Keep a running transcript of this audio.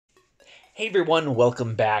Hey everyone,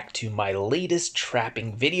 welcome back to my latest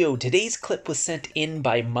trapping video. Today's clip was sent in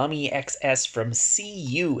by Mummy XS from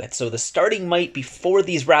CU, and so the starting might before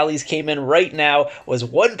these rallies came in right now was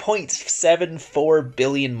 1.74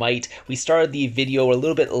 billion might. We started the video a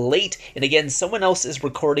little bit late, and again, someone else is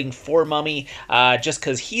recording for Mummy just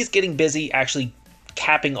because he's getting busy actually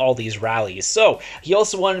capping all these rallies. So he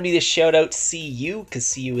also wanted me to shout out CU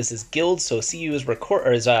because CU is his guild, so CU is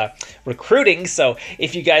recruiting. So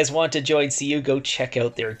if you guys want to join CU, go check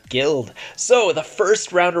out their guild. So the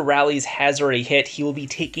first round of rallies has already hit. He will be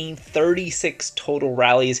taking 36 total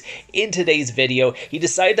rallies in today's video. He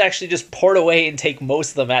decided to actually just port away and take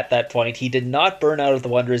most of them at that point. He did not burn out of the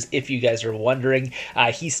Wonders, if you guys are wondering.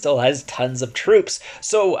 He still has tons of troops.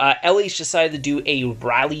 So LH decided to do a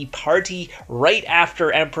rally party right after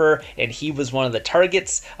Emperor, and he was one of the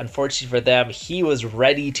targets. Unfortunately for them, he was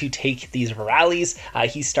ready to take these rallies.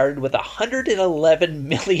 He started with 111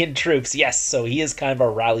 million troops. Yes, so he is kind of a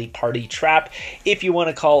rally party trap. If you want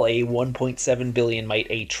to call a 1.7 billion might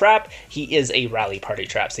a trap, he is a rally party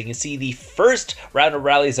trap. So you can see the first round of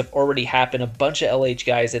rallies have already happened. A bunch of LH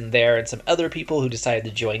guys in there and some other people who decided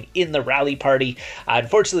to join in the rally party.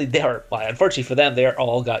 Unfortunately for them, they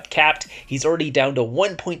all got capped. He's already down to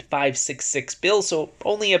 1.566 bill, so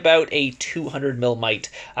only about a 200 mil might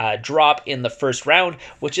drop in the first round,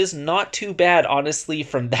 which is not too bad, honestly,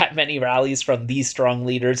 from that many rallies from these strong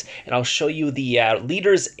leaders. And I'll show you the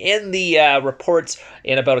leaders in the reports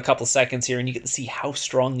in about a couple seconds here, and you can see how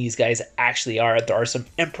strong these guys actually are. There are some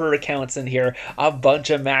Emperor accounts in here, a bunch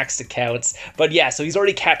of maxed accounts, but yeah, so he's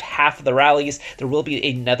already capped half of the rallies. There will be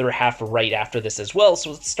another half right after this as well.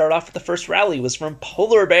 So let's start off with the first rally. It was from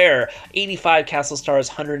Polar Bear, 85 castle stars,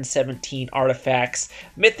 117 artifacts,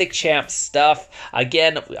 mythic champ stuff.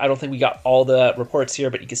 Again, I don't think we got all the reports here,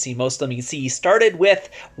 but you can see most of them. You can see he started with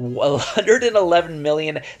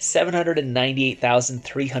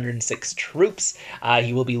 111,798,306 troops.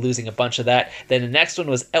 He will be losing a bunch of that. Then the next one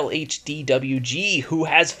was LHDWG, who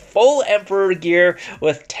has full Emperor gear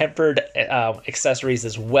with tempered accessories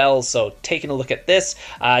as well. So taking a look at this,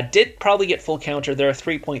 did probably get full counter there,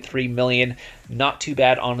 3.3 million. Not too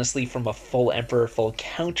bad, honestly, from a full Emperor, full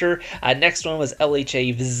counter. Next one was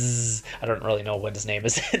LHAVZ. I don't really know what his name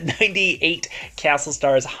is. 98 castle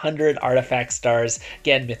stars, 100 artifact stars.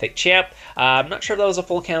 Again, mythic champ. I'm not sure if that was a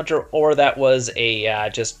full counter or that was a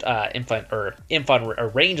just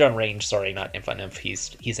range on range. Sorry, not inf on inf.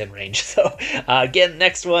 He's in range. So again,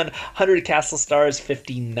 next one, 100 castle stars,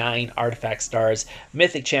 59 artifact stars,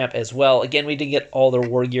 mythic champ as well. Again, we didn't get all their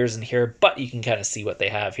war gears in here, but you can kind of see what they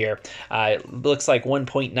have here. Looks like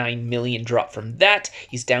 1.9 million drop from that.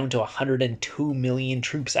 He's down to 102 million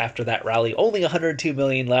troops after that rally. Only 102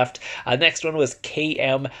 million left. Next one was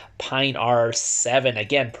KM Pine R7.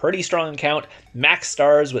 Again, pretty strong account. Max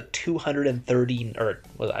stars with 230 or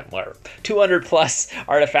 200 plus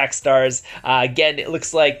artifact stars. Again, it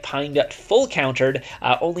looks like Pine got full countered.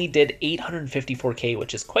 Only did 854k,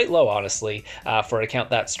 which is quite low, honestly, for an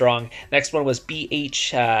account that strong. Next one was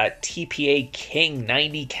BH TPA King,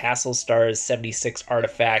 90 castle stars, 76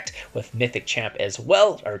 artifact with mythic champ as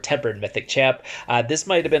well, or tempered mythic champ. This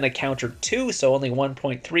might have been a counter too, so only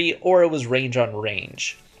 1.3, or it was range on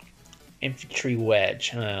range. Infantry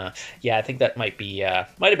wedge. Yeah, I think that might have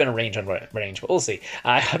been a range on range, but we'll see.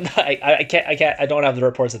 I don't have the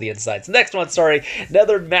reports of the insides. Next one, sorry,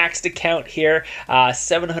 another maxed account here,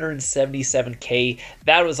 777k.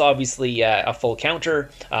 That was obviously a full counter,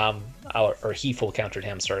 or he full countered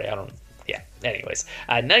him. Sorry, I don't. Yeah, anyways,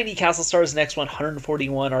 90 castle stars, next one,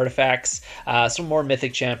 141 artifacts, some more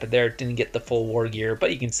mythic champ in there. Didn't get the full war gear,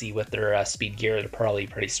 but you can see with their speed gear, they're probably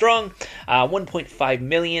pretty strong. 1.5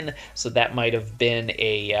 million, so that might have been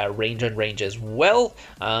a range on range as well.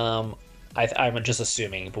 I'm just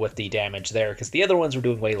assuming with the damage there, because the other ones were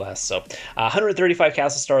doing way less. So 135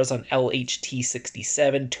 castle stars on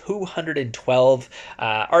LHT67, 212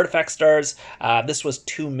 artifact stars. This was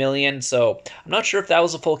 2 million, so I'm not sure if that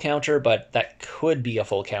was a full counter, but that could be a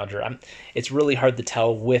full counter. It's really hard to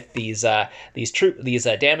tell with these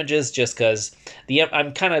damages, just because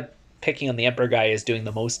I'm kind of picking on the Emperor guy is doing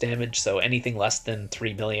the most damage, so anything less than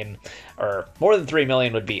 3 million or more than 3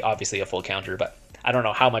 million would be obviously a full counter, but I don't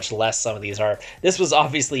know how much less some of these are. This was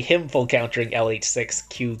obviously him full countering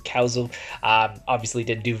LH6Q Kauzul. Obviously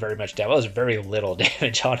didn't do very much damage. It was very little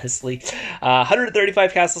damage, honestly.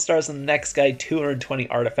 135 castle stars on the next guy, 220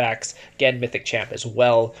 artifacts. Again, mythic champ as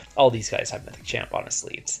well. All these guys have mythic champ,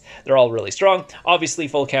 honestly. They're all really strong. Obviously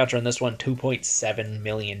full counter on this one, 2.7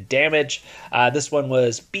 million damage. This one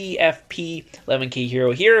was BFP, 11k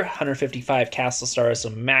hero here, 155 castle stars,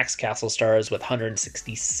 so max castle stars with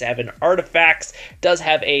 167 artifacts. Does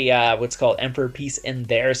have a what's called Emperor piece in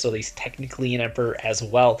there, so he's technically an Emperor as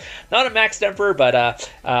well. Not a maxed Emperor, but I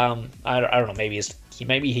don't know,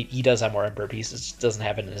 maybe he does have more Emperor pieces, just doesn't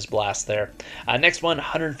have it in his blast there. Next one,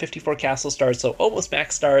 154 Castle Stars, so almost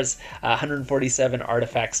max stars, 147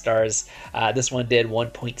 Artifact Stars. This one did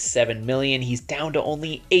 1.7 million. He's down to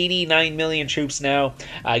only 89 million troops now.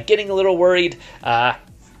 Getting a little worried.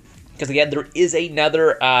 Because again, there is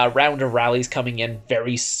another round of rallies coming in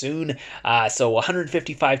very soon. So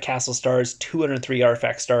 155 Castle Stars, 203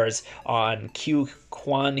 Artifact Stars on Q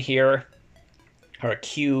Quan here. Or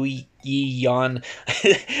Q Yon.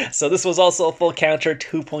 So this was also a full counter,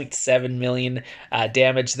 2.7 million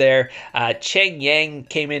damage there. Cheng Yang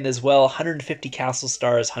came in as well, 150 Castle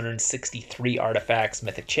Stars, 163 Artifacts,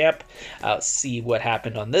 Mythic Champ. Let's see what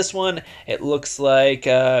happened on this one. It looks like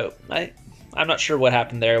I'm not sure what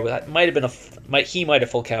happened there. That might have been he might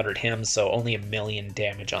have full countered him, so only 1 million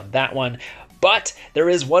damage on that one. But there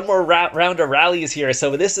is one more round of rallies here,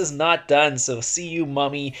 so this is not done. So CU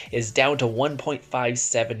Mummy is down to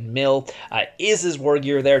 1.57 mil. Is his war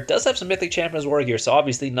gear there? Does have some Mythic Champions war gear, so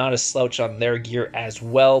obviously not a slouch on their gear as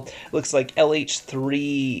well. Looks like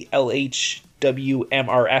LH3,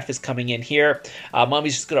 LHWMRF is coming in here.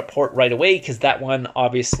 Mummy's just going to port right away because that one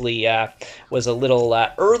obviously was a little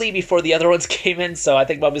early before the other ones came in, so I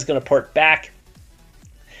think Mummy's going to port back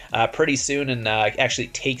pretty soon and actually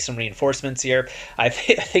take some reinforcements here. I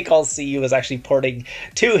think all CU is actually porting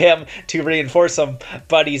to him to reinforce him,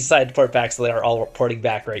 but he decided to port back, so they are all porting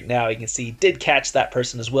back right now. You can see he did catch that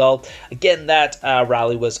person as well. Again, that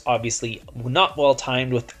rally was obviously not well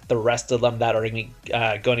timed with the rest of them that are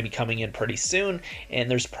going to be coming in pretty soon,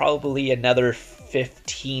 and there's probably another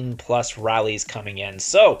 15 plus rallies coming in,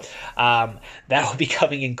 so that will be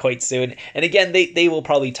coming in quite soon. And again, they will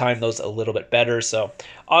probably time those a little bit better. So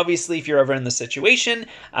obviously, if you're ever in the situation,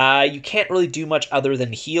 you can't really do much other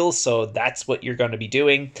than heal, so that's what you're going to be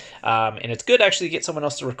doing. And it's good actually to get someone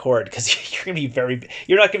else to record, because you're not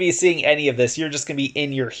going to be seeing any of this. You're just going to be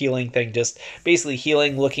in your healing thing, just basically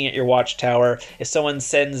healing, looking at your watchtower. If someone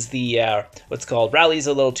sends the what's called rallies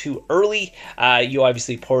a little too early, you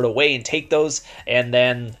obviously port away and take those, and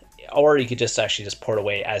then, or you could just actually just port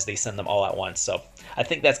away as they send them all at once. So I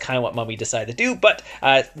think that's kind of what Mummy decided to do, but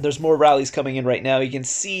there's more rallies coming in right now. You can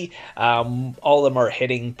see all of them are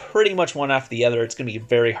hitting pretty much one after the other. It's going to be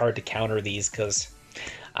very hard to counter these because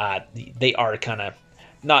they are kind of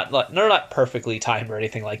they're not perfectly timed or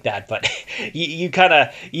anything like that, but you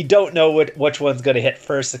don't know which one's going to hit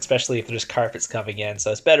first, especially if there's carpets coming in.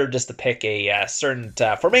 So it's better just to pick a certain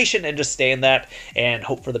formation and just stay in that and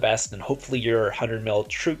hope for the best, and hopefully your 100 mil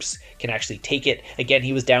troops can actually take it. Again,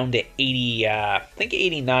 he was down to 80, I think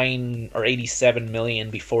 89 or 87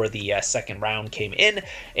 million before the second round came in,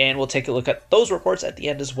 and we'll take a look at those reports at the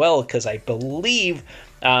end as well, because I believe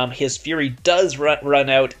his Fury does run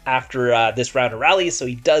out after this round of rallies, so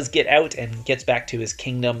he does get out and gets back to his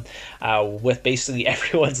kingdom with basically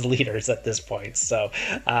everyone's leaders at this point. So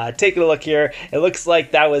taking a look here, it looks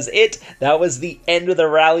like that was it. That was the end of the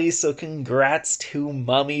rally, so congrats to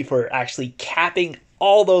Mummy for actually capping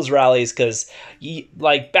all those rallies, because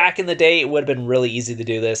like back in the day it would have been really easy to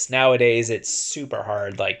do this. Nowadays it's super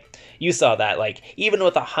hard. Like you saw that, like even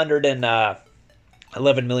with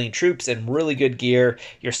 111 million troops and really good gear,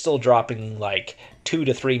 you're still dropping like 2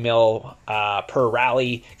 to 3 mil per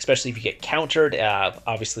rally, especially if you get countered.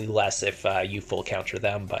 Obviously less if you full counter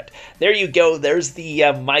them, but there you go. There's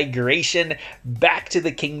the migration back to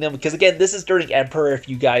the kingdom, because again, this is during Emperor. If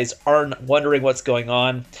you guys aren't wondering what's going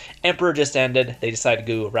on, Emperor just ended. They decided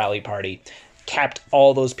to go rally party, capped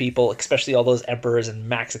all those people, especially all those emperors and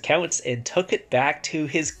max accounts, and took it back to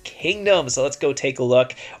his kingdom. So let's go take a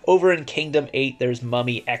look. Over in Kingdom 8, there's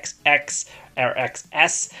Mummy XX or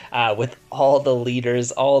XS with all the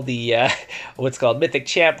leaders, all the what's called Mythic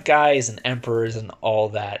Champ guys and emperors and all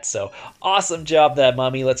that. So awesome job that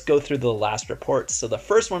Mummy. Let's go through the last reports. So the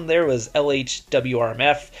first one there was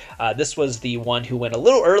LHWRMF. This was the one who went a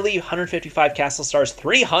little early, 155 Castle Stars,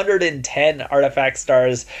 310 Artifact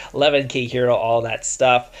Stars, 11k hero, all that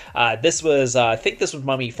stuff. This was, I think this was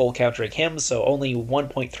Mummy full countering him, so only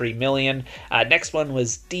 1.3 million. Next one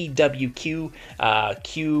was DWQ,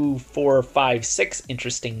 Q456,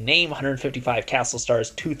 interesting name, 155 Castle Stars,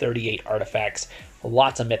 238 Artifacts,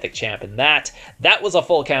 lots of mythic champ in that. That was a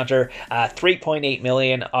full counter, 3.8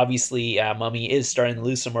 million. Obviously, Mummy is starting to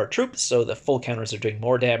lose some more troops, so the full counters are doing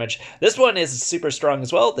more damage. This one is super strong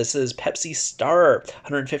as well. This is Pepsi Star,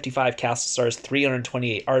 155 castle stars,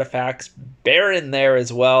 328 artifacts. Baron there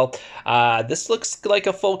as well. This looks like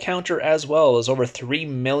a full counter as well. It was over 3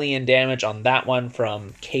 million damage on that one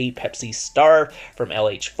from K Pepsi Star from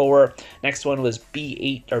LH4. Next one was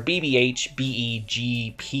B8 or BBH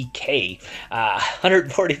BEGPK.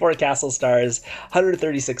 144 castle stars,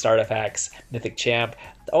 136 artifacts, mythic champ.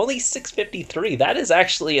 Only 653. That is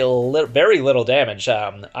actually very little damage.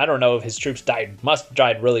 I don't know if his troops must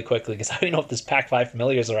died really quickly, because I don't know if this Pack 5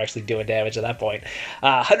 familiars are actually doing damage at that point.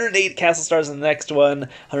 108 castle stars in the next one,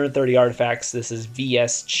 130 artifacts. This is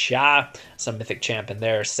VS Cha, some mythic champ in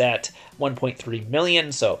there set, 1.3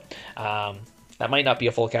 million. So that might not be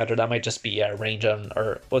a full counter. That might just be a range on,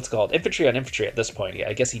 or what's called infantry on infantry at this point. Yeah,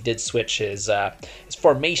 I guess he did switch his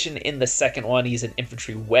formation in the second one. He's an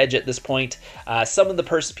infantry wedge at this point. Some of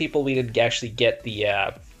the people we didn't actually get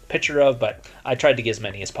the picture of, but I tried to get as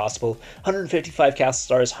many as possible. 155 castle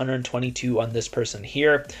stars, 122 on this person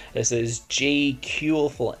here. This is J. Kuhl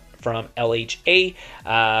from LHA.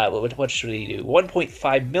 What should we do?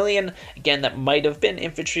 1.5 million. Again, that might have been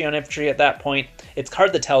infantry on infantry at that point. It's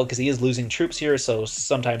hard to tell because he is losing troops here, so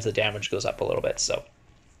sometimes the damage goes up a little bit. So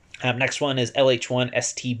next one is LH1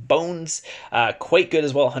 ST Bones, quite good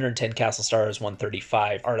as well, 110 castle stars,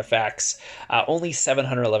 135 artifacts, only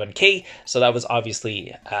 711k, so that was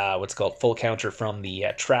obviously what's called full counter from the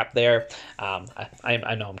trap there.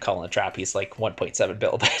 I know I'm calling it trap, he's like 1.7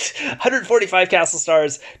 bill, but 145 castle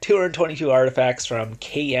stars, 222 artifacts from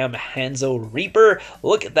KM Hanzo Reaper.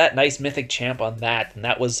 Look at that nice mythic champ on that, and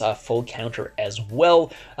that was a full counter as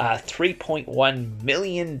well. 3.1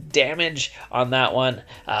 million damage on that one.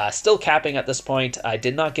 Still capping at this point. I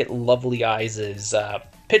did not get Lovely Eyes'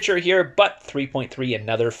 picture here, but 3.3,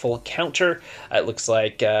 another full counter. It looks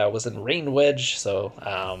like was in Rain Wedge. So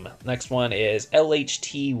next one is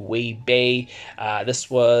LHT Wei Bei. This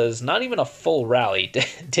was not even a full rally.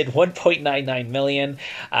 Did 1.99 million.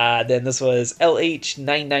 Then this was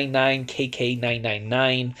LH999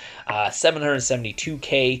 KK999,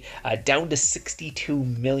 772k, down to 62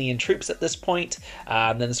 million troops at this point.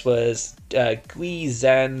 Then this was Gui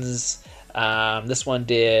Zen's. This one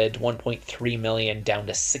did 1.3 million down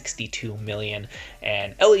to 62 million.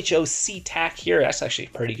 And LHO C-TAC here, that's actually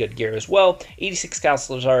pretty good gear as well. 86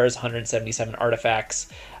 castle stars, 177 artifacts.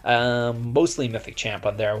 Mostly mythic champ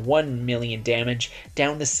on there. 1 million damage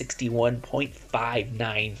down to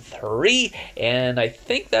 61.593. And I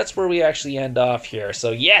think that's where we actually end off here.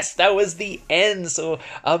 So yes, that was the end. So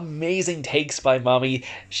amazing takes by Mummy.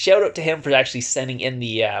 Shout out to him for actually sending in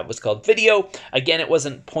the what's called video. Again, it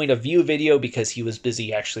wasn't point of view video because he was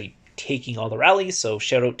busy actually taking all the rallies, so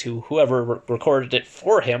shout out to whoever recorded it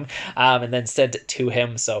for him and then sent it to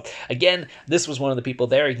him. So again, this was one of the people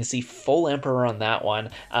there. You can see full Emperor on that one.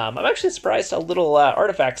 I'm actually surprised how little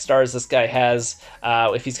artifact stars this guy has.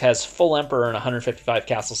 If he has full Emperor and 155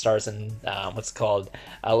 castle stars and what's called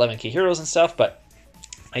 11k heroes and stuff, but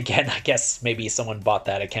again, I guess maybe someone bought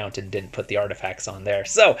that account and didn't put the artifacts on there.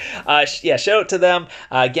 So, yeah, shout out to them.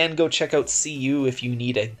 Again, go check out CU if you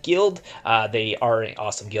need a guild. They are an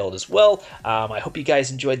awesome guild as well. I hope you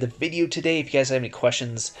guys enjoyed the video today. If you guys have any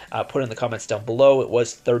questions, put in the comments down below. It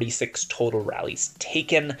was 36 total rallies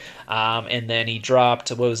taken. And then he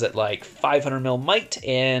dropped, what was it, like 500 mil might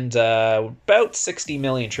and about 60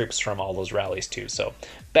 million troops from all those rallies too. So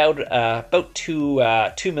about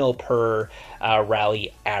 2 mil per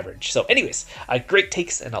rally average. So anyways, great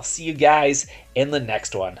takes, and I'll see you guys in the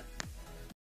next one.